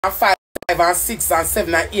5 and 6 and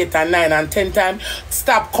 7 and 8 and 9 and 10 times.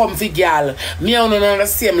 Stop comfy girl. Me on the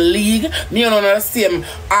same league. Me on the same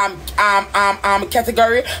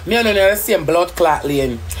category. Me on the same blood clot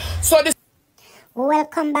lane. So this.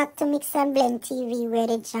 Welcome back to Mix and Blend TV, where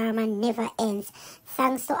the drama never ends.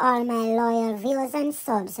 Thanks to all my loyal viewers and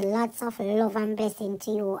subs. Lots of love and blessing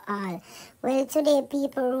to you all. Well, today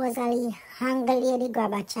people, Rosalee hang Lady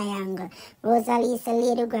Grabba triangle. Rosalee say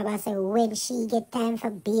Lady Grabba say when she get time for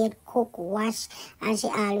bed, cook, wash, and she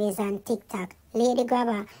always on TikTok. Lady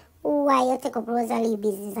Grabba, why you take up Rosalee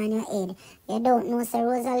business on your head? You don't know say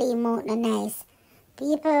Rosalee mouth no nice.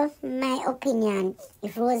 People, my opinion,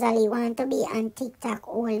 if Rosalee want to be on TikTok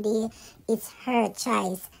all day, it's her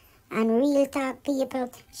choice. And real talk, people,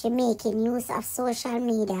 she making use of social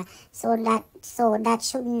media, so that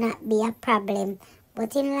should not be a problem.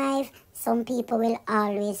 But in life, some people will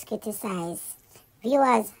always criticize.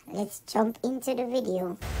 Viewers, let's jump into the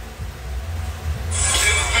video.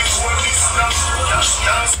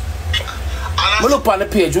 Look on the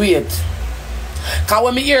page, wait. Cause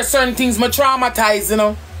when me hear certain things, me traumatize, you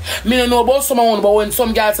know. Me don't know about someone, but when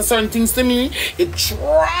some guys say certain things to me, it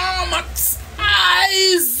traumatize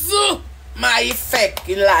my effect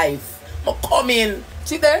in life. I come in,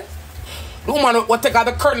 see there? The woman will take out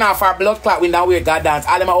the curtain off her blood clot when that weird God dance.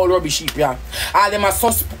 All them are all rubbish sheep, yeah. All them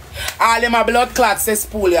are blood clot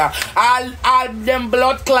cesspool, yeah. All them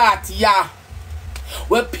blood clot, yeah.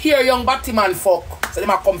 We pure young Batman fuck. So them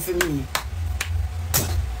are come for me.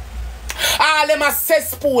 All them a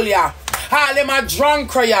cesspool, yeah. All them a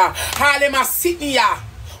drunk, yeah. All them a sitting, yeah.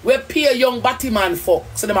 We pay a young Batman fuck.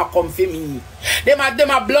 So them a come for me. Them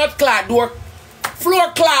a blood clot, door,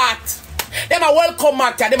 floor clot. Them a welcome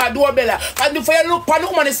mat, yeah. Them a doorbell. And for you look on the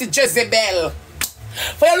woman, you see Jezebel.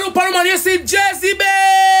 For you look on the woman, you see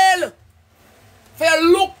Jezebel. For you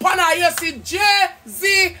look on her, you see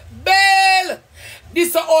Jezebel.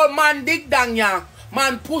 This a old man dig down, yeah.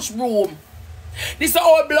 Man push broom. This is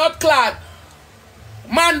all blood clot.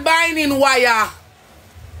 Man binding wire.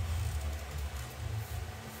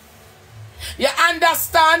 You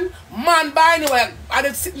understand? Man binding wire. I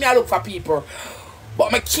didn't sit me and look for people.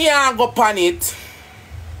 But I can't go on it.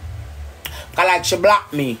 Because like she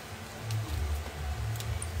blocked me.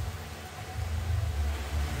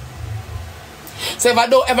 So if I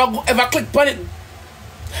don't ever click on it,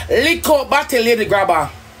 lick out battle Lady Grabba.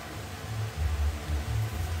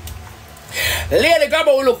 Lady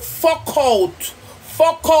Grabba will look fuck out,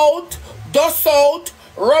 dust out,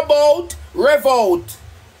 rub out, rev out.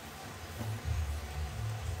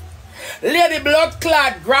 Lady blood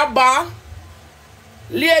clot Grabba,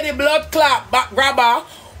 Lady blood clot back Grabba,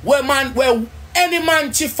 where any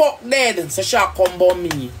man she fuck dead, so she'll come by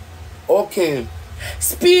me. Okay.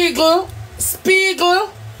 Spiegel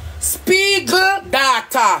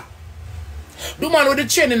data. The man with the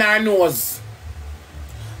chain in her nose.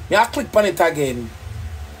 I click on it again.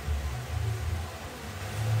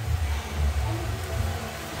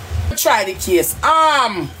 Try the case.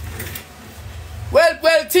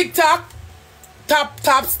 Well, TikTok.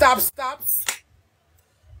 Stops.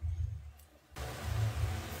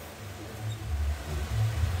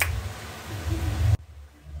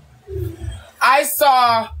 I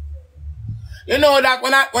saw, you know that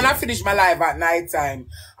when I finish my live at night time,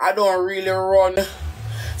 I don't really run.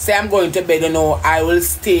 Say I'm going to bed, you know, I will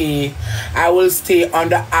stay on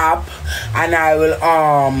the app and I will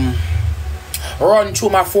run through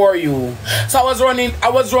my For You. So I was going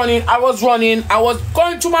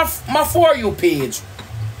to my For You page.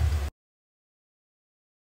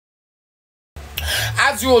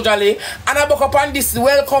 As usually, and I book up on this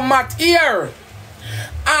welcome mat here.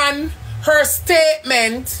 And her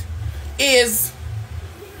statement is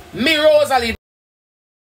me Rosalee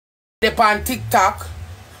on TikTok.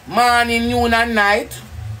 Morning, noon, and night.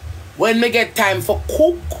 When me get time for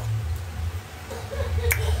cook.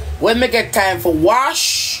 When me get time for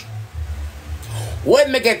wash.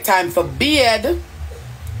 When me get time for bed.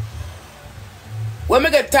 When me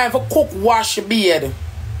get time for cook, wash, bed.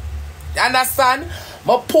 You understand?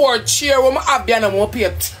 My poor chair when I have been, I'm going to pay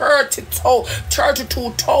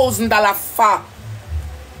 $32,000 for.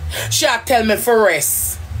 She'll tell me for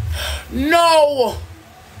rest. No.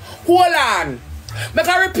 Hold on. Make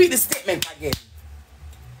I repeat the statement again.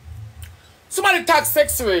 Somebody talk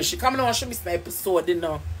sexual. She come and show me my episode, you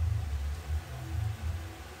know.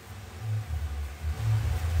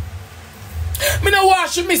 Me no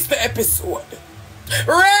want she miss the episode.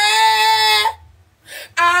 Ray!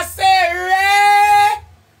 I say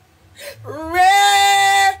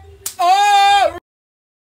Ray! Oh!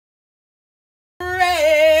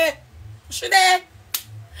 Ray! She there?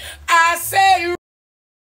 I say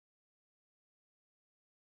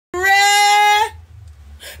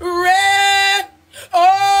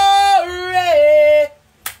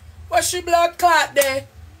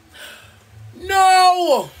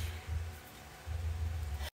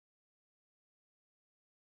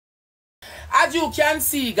As you can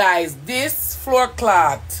see, guys, this floor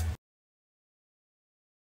cloth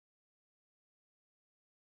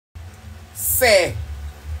say,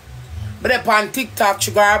 but upon TikTok,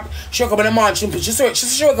 she wake up in the morning, she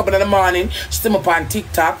wake up in the morning, she see me upon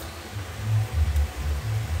TikTok.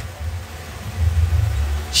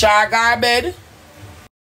 She go to bed.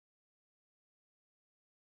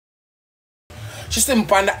 She see me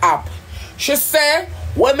upon the app. She say,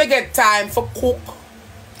 when me get time for cook,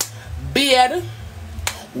 bathe,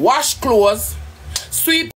 wash clothes,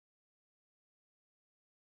 sweep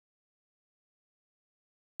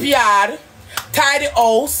yard, tidy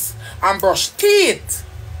house, and brush teeth.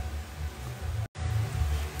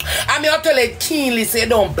 And me have to let keenly say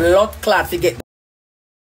don't blood clot to get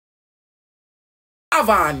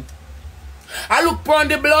Avan. I look upon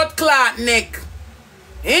the blood clot neck.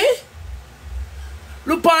 Eh?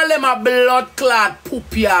 Look on them a blood clot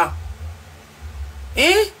poop ya.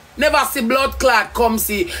 Eh? Never see blood clot come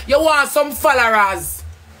see. You want some followers.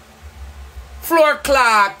 Floor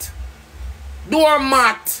clot.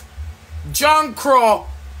 Doormat. Junk crow.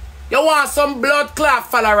 You want some blood clot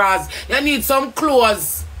followers. You need some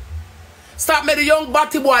clothes. Stop me the young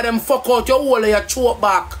batty boy them fuck out your hole and your throat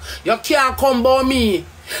back. You can't come by me.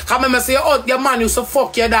 Come and say your man used to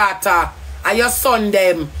fuck your daughter and your son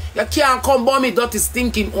them. You can't come by me, dirty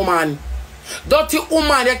stinking woman. Dirty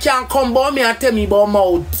woman, you can't come by me and tell me about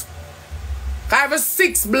mouth. I have a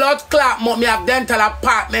 6 blood clot month, me have dental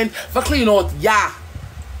apartment for clean out, yeah.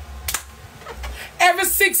 Every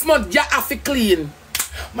 6 months, you have to clean.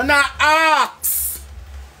 Man, I ask.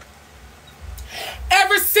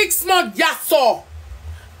 Every 6 months, yeah, so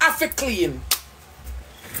have to clean.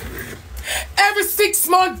 Every 6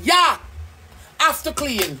 months, yeah, have to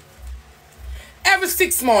clean. Every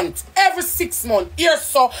 6 months, here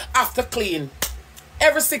so after clean.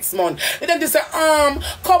 Every 6 months. And then they say,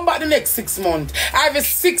 come back the next 6 months. Every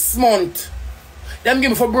 6 months. Them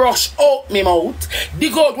give me for brush out me mouth.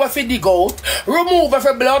 Dig out what you dig out. Remove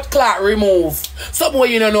every blood clot remove. Something what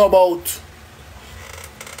you don't know about.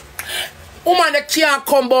 Woman that can't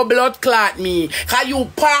come by blood clot me. Cause you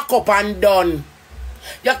park up and done.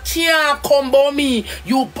 You can't come by me.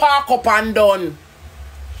 You park up and done.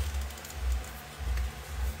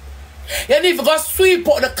 You need to go sweep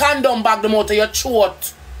out the condom bag them out of your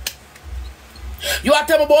throat. You are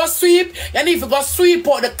telling me about sweep? You need to go sweep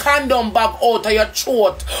out the condom bag out of your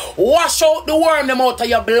throat. Wash out the worm them out of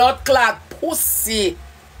your blood clot pussy.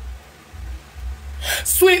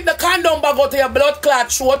 Sweep the condom bag out of your blood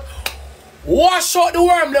clot throat. Wash out the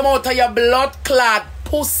worm them out of your blood clot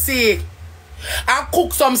pussy. And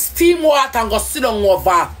cook some steam water and go sit down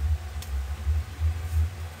over.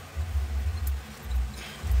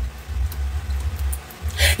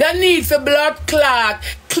 You need for blood clot.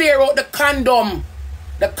 Clear out the condom.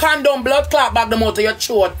 The condom blood clot back them out of your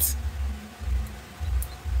throat.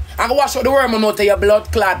 And go wash out the worm out of your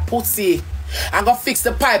blood clot pussy. And go fix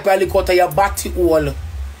the pipe and look out of your body hole.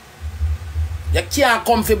 You can't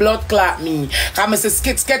come for blood clot me. Cause I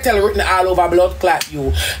say skettle written all over blood clot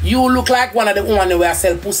you. You look like one of the women who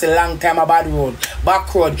sell pussy long time a bad road.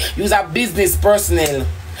 Back road. You's a business personnel.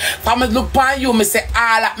 If I look upon you, I say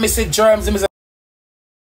all that, I say germs, I say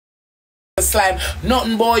slime.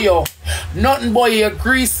 Nothing boy you. Nothing boy you.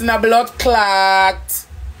 Grease in a blood clot.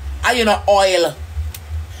 And you know oil.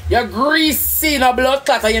 You're greasy in a blood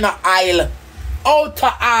clot and you know oil. Out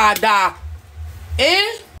of order.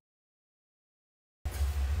 Eh?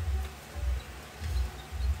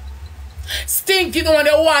 Stinking when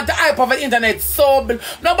they want the hype of the internet so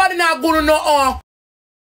nobody not gonna know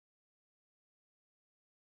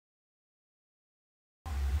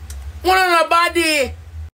nobody.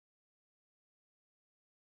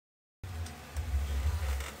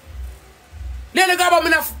 Then the grabba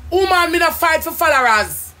me woman me not fight for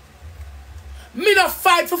followers. Me not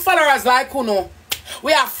fight for followers like you know.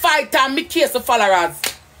 We are fight and me case for followers.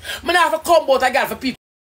 Me not have to come out again for people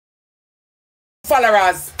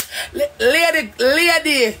followers. Lady,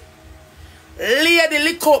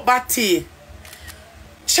 lick up batty.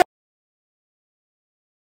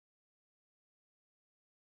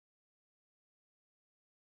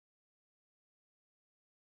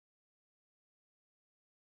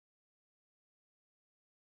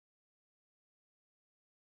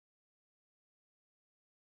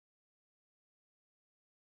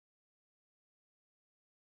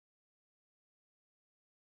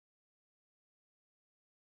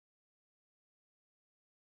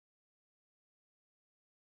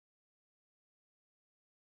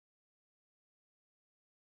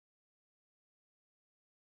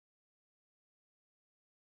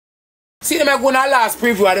 See them going to last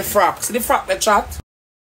preview of the frock. See the frock the chat?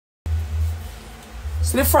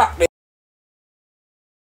 See the frack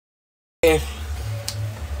there.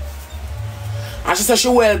 And she said she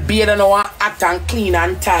well bathed and now hot and clean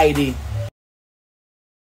and tidy.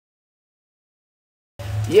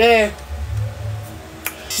 Yeah.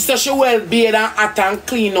 She said she well bathed and hot and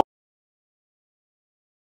clean now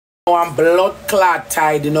and blood clot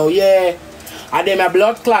tidy now, yeah. And then my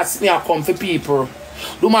blood clots near come for people.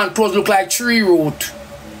 The man clothes look like tree root.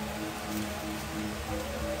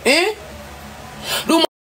 Eh? The man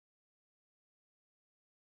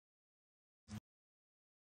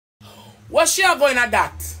what she are going at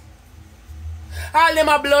that? All them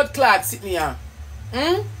a blood clots sitting here.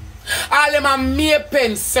 All them a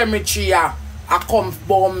Maypen cemetery here. I come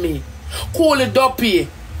bomb me. Cool it up here.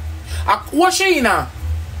 What she in here?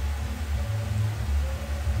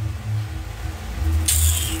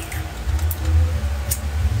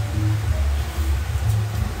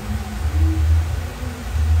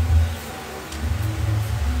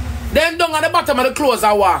 Then down at the bottom of the clothes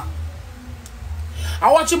I walk. I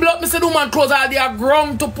watch you blood, Mr. Woman clothes all they are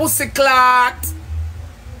grown to pussy clot.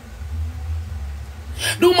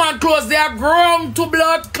 The woman clothes they are grown to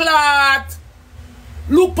blood clot.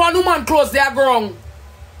 Look on the woman clothes they are grown.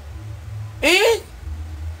 Eh?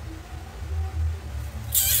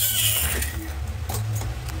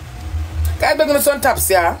 Guys, begging us on taps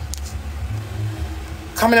here.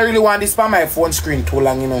 Come I really want this for my phone screen too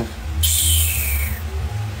long, you know.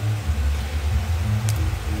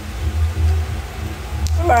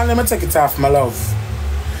 Let me take it off, my love.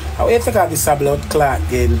 How you take out this blood clot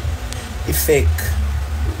again? Effect.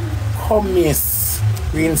 Come, miss.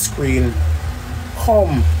 Green screen.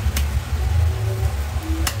 Come.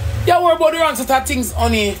 You worry about the answer to things,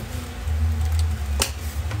 honey.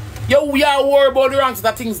 You worry about the answer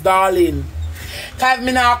to things, darling. Cause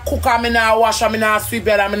me not cook, me not wash, me not sweep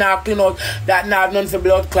bed, me not clean out. That not have nothing for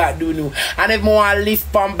blood clot do you. And if me want lift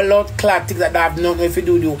from blood clot things that have nothing to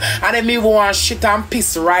do with you. And if me even want shit and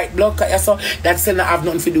piss right blood clot, so that still not have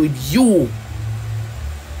nothing to do with you.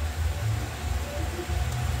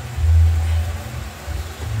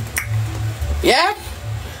 Yeah?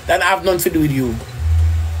 That have nothing to do with you.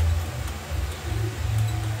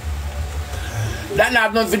 That not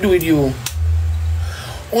have nothing to do with you.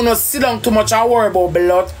 You don't sit down too much and worry about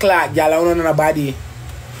blood clot, y'all. You don't know body.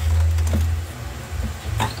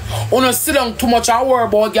 You don't sit down too much and worry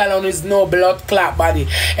about y'all. Is no blood clot body.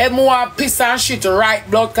 If you want piss and shit right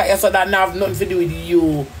blood clot, so that not have nothing to do with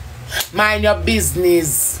you. Mind your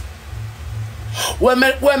business. When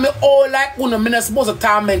me all like you know, me not supposed to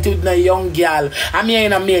torment with a young girl. I mean,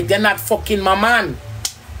 ain't a mate. They're not fucking my man.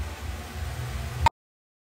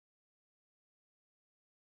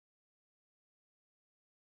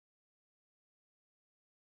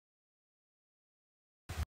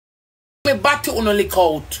 Me batty on a lick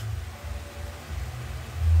out.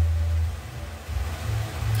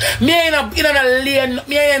 Me ain't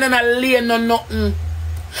in a lane no nothing.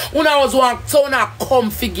 When I was one town a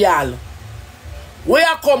comfy girl. Where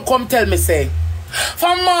you come tell me say.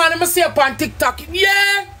 From morning I see up on TikTok.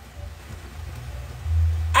 Yeah.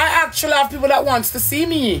 I actually have people that wants to see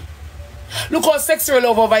me. Look how sexy I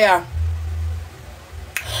love over here.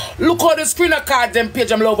 Look how the screen of cards and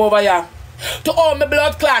page I'm love over here. To all my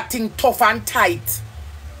blood clot thing tough and tight.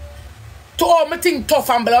 To all my thing tough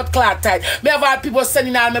and blood clot tight. Me have had people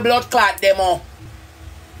sending all my blood clot demo.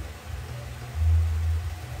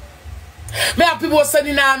 Me have people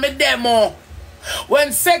sending all my demo.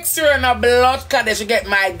 When sexy and a blood clot, they should get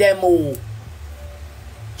my demo.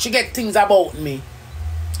 She get things about me.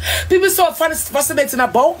 People so fascinating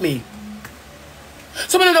about me.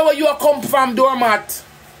 Some of them know where you come from, doormat.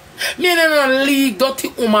 Me ain't in a league, dirty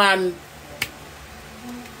woman.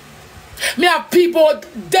 Me have people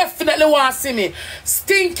definitely want to see me.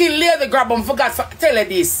 Stinking lady grab and forgot to tell her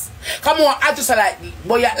this. Come on, I just like,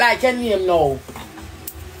 boy, you like your name now.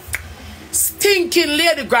 Stinking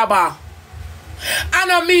lady grabber. And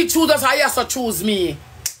not me choose us, I have to choose me.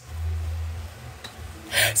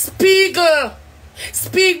 Spiegel.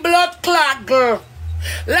 Speak blood clot girl.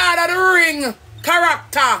 Lord of the Ring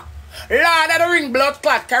character. Lord of the Ring blood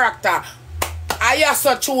clot character. I have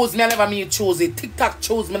to choose me, I never me choose it. TikTok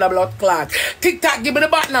choose me the blood clot. TikTok give me the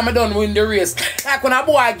button and I don't win the race. Like when a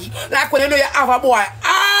boy, like when you know you have a boy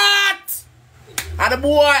art. And the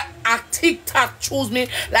boy at TikTok choose me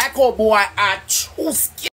like a boy I choose.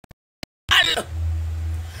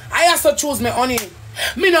 I have to choose me, honey.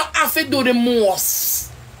 Me not have to do the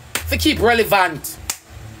most to keep relevant.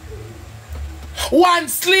 One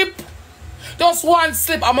slip, just one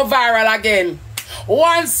slip, I'm a viral again.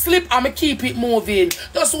 One slip, I'ma keep it moving.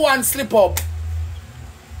 Just one slip up.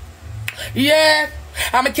 Yeah.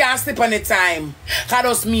 And I can't sleep any time. Cause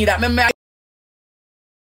just me that me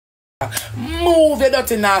move the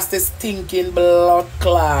dirty nasty stinking blood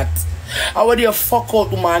clot. How would you fuck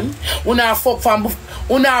out, man? Una fuck from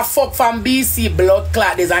BC blood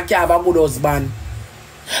clot is and can't have a good husband.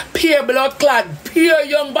 Pure blood clot, pure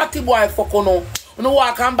young batty boy fuck you know. You know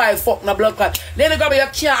walk and buy fuck no blood clot. Then you grab you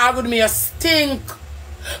can't argue with me, you stink.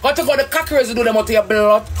 Got to go the cockroaches to do them out to your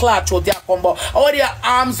blood clot through their combo. How are your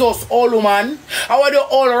arms us all woman? How are you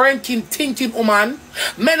all ranking thinking woman?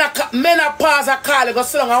 Men a pass a call you go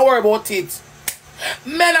so long and worry about it.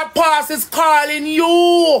 Menopause is calling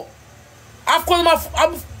you. Of course,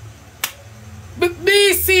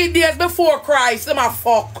 BC days before Christ, them have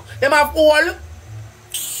fuck. Them have all.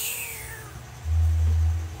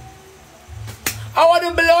 How are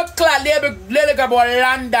the blood clot? They go about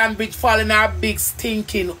London Bridge falling in a big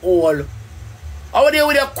stinking hole. How are they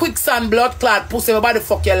with your quicksand blood clot pussy? Everybody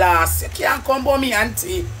fuck your last. You can't come by me,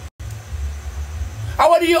 auntie.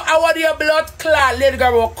 How are your blood clot? Let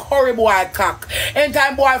go about curry boy cock.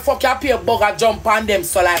 Anytime boy fuck your peer bugger jump on them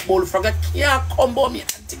so like bullfrog. You can't come by me,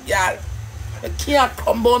 auntie girl. You can't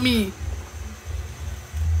come by me.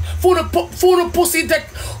 Phone pussy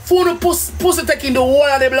taking the whole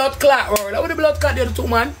of the blood clot world. How the blood clot the other two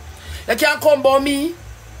man? You can't come by me.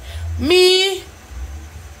 Me.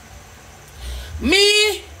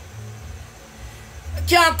 You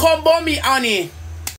can't come by me, honey.